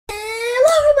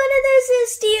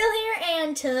Steele here,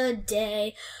 and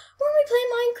today we're going to be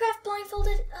playing Minecraft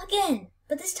Blindfolded again,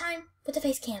 but this time with the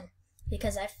face cam,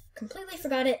 because I completely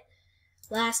forgot it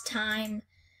last time.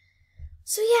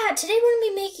 So yeah, today we're going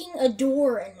to be making a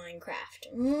door in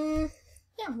Minecraft.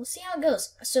 Yeah, we'll see how it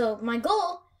goes. So my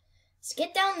goal is to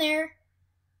get down there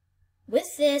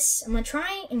with this. I'm going to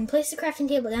try and place the crafting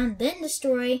table down, then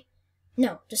destroy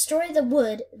the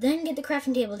wood, then get the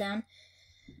crafting table down,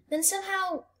 then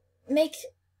somehow make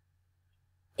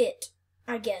it,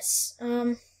 I guess.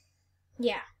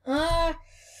 Yeah.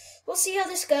 We'll see how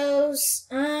this goes.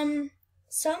 So I'm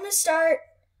gonna start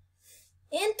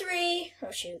in 3. Oh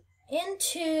shoot. In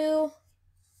 2.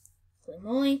 Holy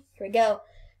moly. Here we go.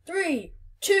 3,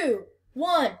 2,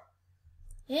 1.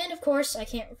 And of course, I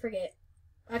can't forget.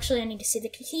 Actually, I need to see the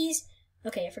keys.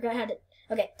 Okay, I forgot how to.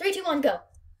 Okay, 3, 2, 1, go.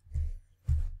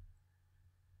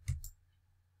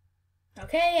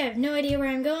 Okay, I have no idea where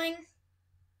I'm going.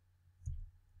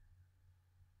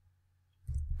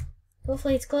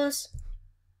 Hopefully it's close.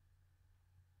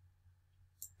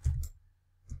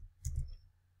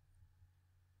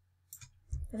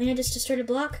 I think I just destroyed a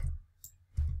block.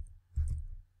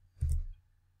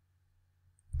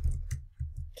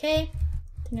 Okay,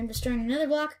 I think I'm destroying another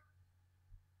block.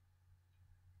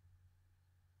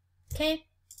 Okay.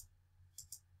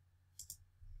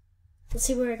 Let's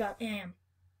see where I am.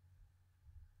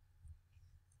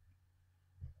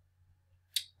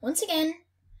 Once again,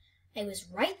 I was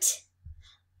right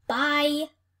by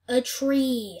a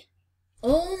tree.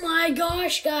 Oh my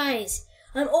gosh, guys.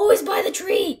 I'm always by the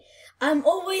tree. I'm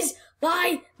always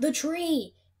by the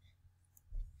tree.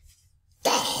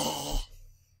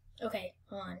 Okay,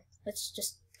 hold on. Let's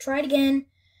just try it again.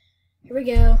 Here we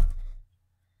go.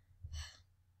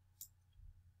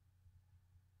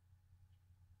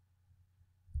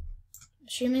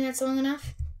 Assuming that's long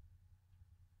enough.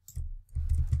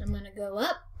 I'm gonna go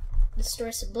up, destroy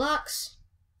some blocks.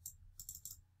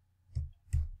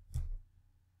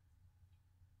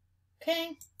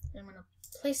 Okay, I'm gonna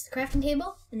place the crafting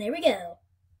table, and there we go.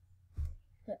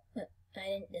 I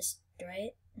didn't destroy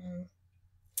it.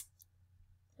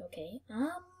 Okay,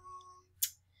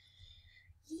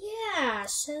 yeah,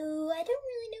 so I don't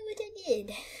really know what I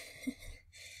did.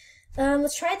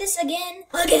 Let's try this again.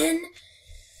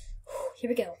 Here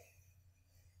we go.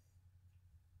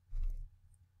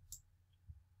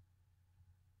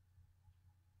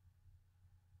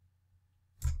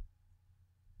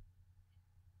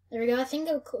 There we go. I think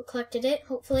I collected it,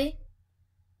 hopefully.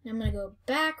 Now I'm going to go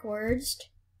backwards,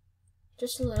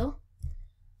 just a little.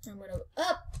 I'm going to go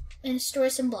up and destroy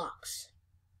some blocks.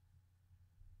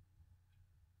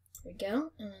 There we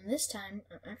go. And then this time,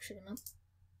 I'm actually going to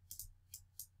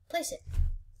place it.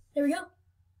 There we go.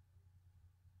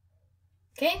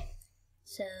 Okay.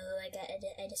 So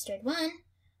I destroyed one.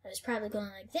 I was probably going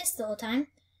like this the whole time.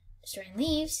 Destroying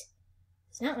leaves.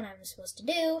 It's not what I'm supposed to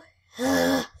do.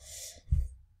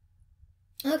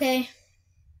 Okay.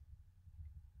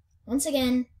 Once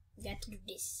again, we got to do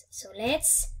this. So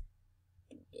let's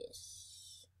do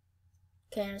this.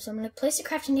 Okay, so I'm going to place the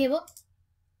crafting table.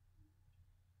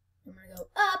 I'm going to go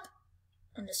up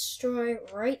and destroy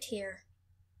right here.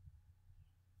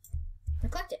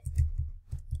 And collect it.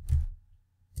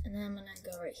 And then I'm going to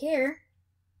go right here.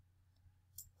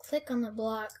 Click on the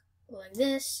block like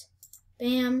this.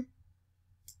 Bam.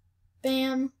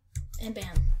 Bam. And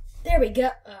bam. There we go.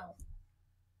 Oh.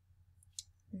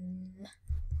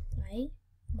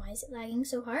 Why is it lagging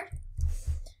so hard?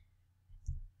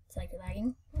 It's like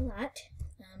lagging a lot.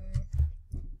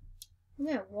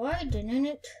 Yeah, why didn't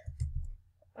it?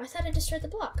 I thought I destroyed the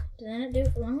block. Didn't it do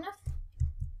it long enough?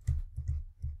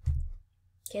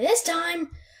 Okay, this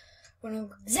time we're gonna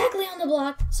go exactly on the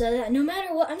block so that no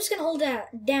matter what, I'm just gonna hold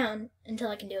that down until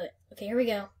I can do it. Okay, here we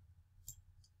go.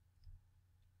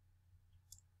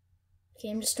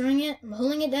 Okay, I'm destroying it. I'm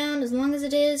holding it down as long as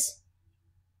it is.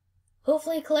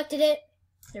 Hopefully I collected it.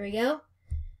 There we go.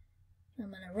 I'm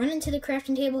going to run into the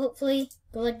crafting table, hopefully.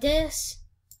 Go like this.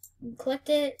 Collect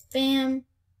it. Bam.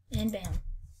 And bam.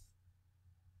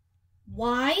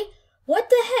 Why? What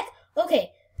the heck?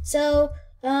 Okay, so,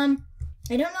 I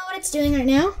don't know what it's doing right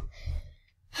now.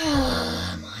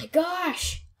 Oh my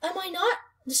gosh. Am I not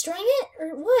destroying it?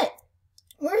 Or what?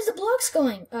 Where's the blocks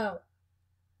going? Oh.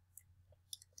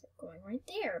 They're going right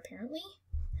there, apparently.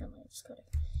 I'm just going to,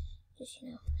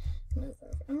 move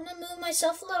over. I'm gonna move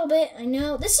myself a little bit. I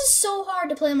know this is so hard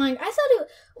to play Minecraft.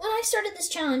 When I started this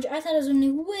challenge, I thought it was gonna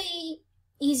be way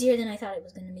easier than I thought it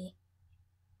was gonna be.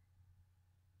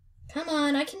 Come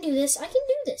on, I can do this. I can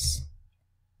do this.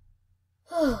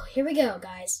 Oh, here we go,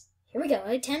 guys. Here we go.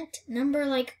 Attempt number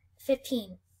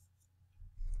 15.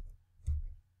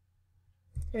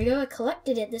 There we go. I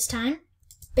collected it this time.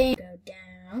 Bam. Go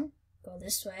down. Go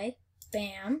this way.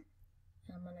 Bam.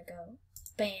 I'm gonna go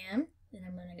bam. Then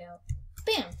I'm gonna go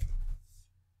bam.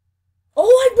 Oh,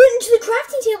 I went into the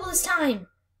crafting table this time.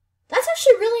 That's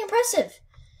actually really impressive.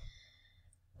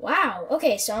 Wow.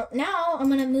 Okay, so now I'm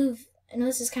gonna move. I know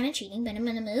this is kind of cheating, but I'm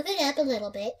gonna move it up a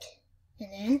little bit.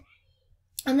 And then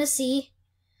I'm gonna see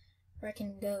where I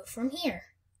can go from here.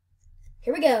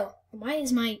 Here we go. Why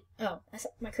is my... Oh, I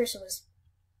thought my cursor was...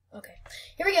 Okay.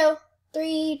 Here we go.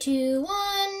 3, 2, 1.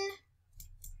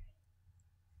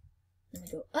 Then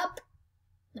we go up.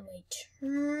 Then we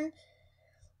turn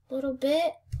a little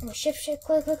bit. And we shift, click,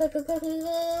 click, click, click, click, click, click,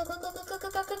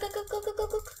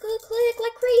 click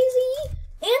like crazy.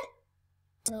 And I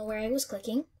don't know where I was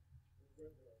clicking.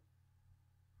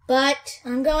 But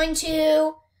I'm going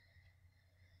to...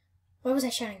 Why was I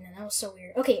shouting then? That was so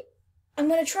weird. Okay, I'm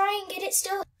going to try and get it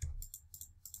still.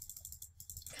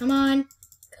 Come on.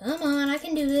 Come on, I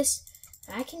can do this.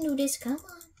 I can do this. Come on.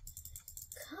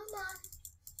 Come on.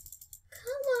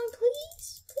 Come on,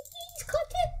 please. Please, click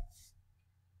it.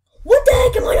 What the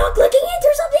heck? Am I not clicking it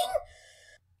or something?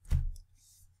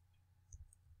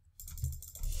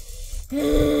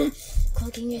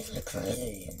 Clicking it like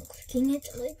crazy. I'm clicking it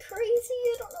like crazy.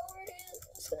 I don't know where it is.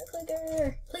 I'm just gonna click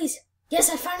there. Please. Yes,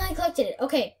 I finally collected it.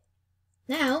 Okay.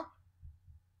 Now,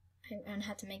 I'm gonna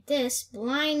have to make this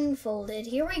blindfolded.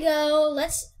 Here we go.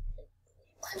 Let's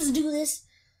do this.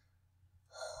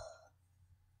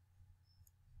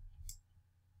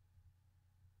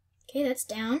 Okay, that's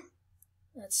down.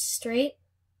 That's straight.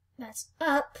 That's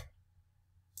up.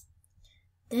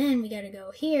 Then we gotta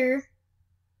go here,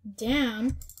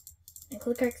 down, and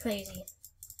click like crazy.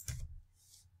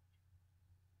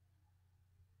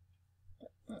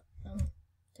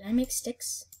 Did I make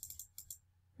sticks?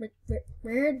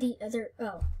 Where are the other...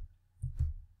 Oh.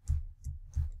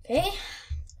 Okay.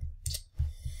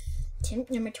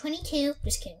 Attempt number 22.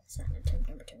 Just kidding. It's not attempt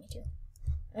number 22.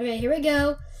 Okay, here we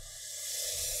go.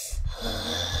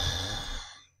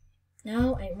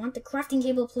 No, I want the crafting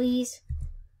table, please.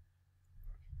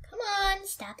 Come on,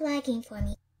 stop lagging for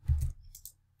me.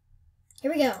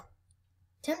 Here we go.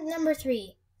 Attempt number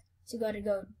 3. So you gotta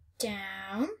go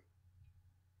down.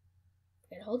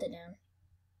 Gotta hold it down.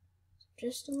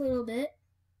 Just a little bit.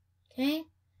 Okay.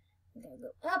 We gotta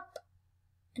go up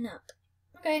and up.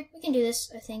 Okay, we can do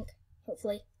this, I think.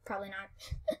 Hopefully. Probably not.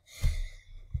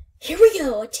 Here we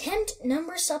go. Attempt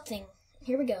number something.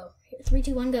 Here we go. 3,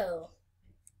 2, 1, go.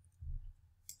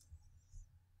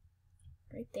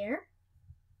 Right there.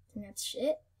 And that's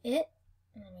it. And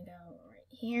then we go right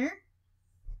here.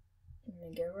 And then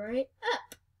we go right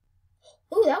up.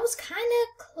 Ooh, that was kind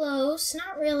of close.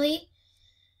 Not really.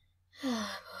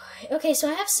 Oh boy. Okay, so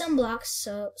I have some blocks.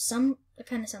 So some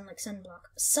kind of sound like sunblock.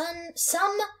 Some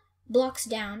blocks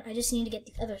down. I just need to get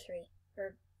the other 3.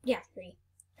 Or yeah, 3.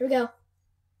 Here we go.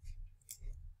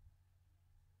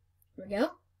 Here we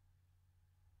go.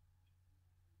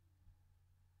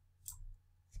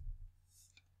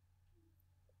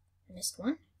 I missed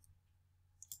one.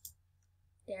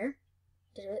 There.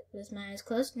 Did it with my eyes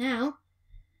closed. Now,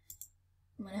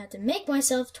 I'm gonna have to make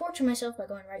myself, torture myself by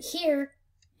going right here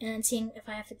and seeing if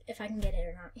I can get it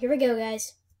or not. Here we go,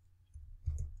 guys.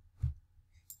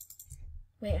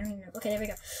 Wait, I don't even know. Okay, there we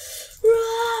go.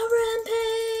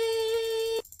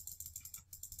 Rampage!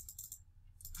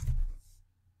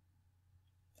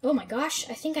 Oh my gosh,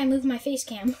 I think I moved my face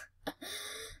cam.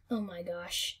 Oh my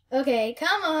gosh. Okay,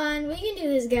 come on. We can do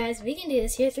this, guys. We can do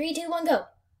this. Here, 3, 2, 1, go.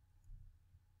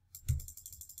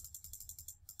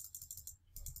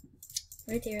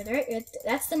 Right there. Right.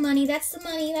 That's the money. That's the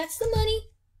money. That's the money.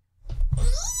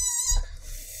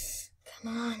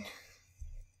 Come on.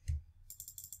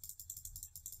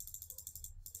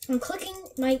 I'm clicking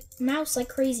my mouse like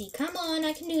crazy. Come on,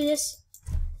 I can do this.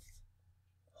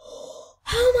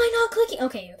 How am I not clicking?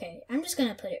 Okay. I'm just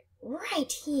gonna put it right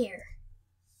here.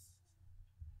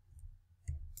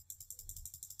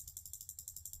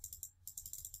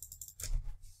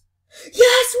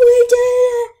 Yes, we did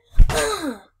it!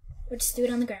 We'll just do it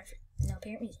on the ground for no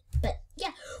apparent reason. But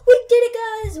yeah, we did it,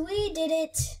 guys. We did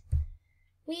it.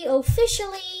 We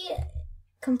officially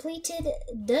completed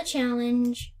the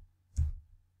challenge.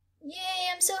 Yay,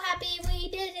 I'm so happy we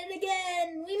did it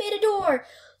again. We made a door.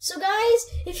 So guys,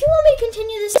 if you want me to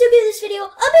continue this, do give this video a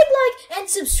big like and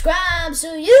subscribe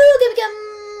so you can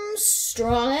become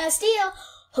strong as steel.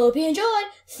 Hope you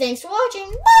enjoyed. Thanks for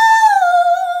watching. Bye!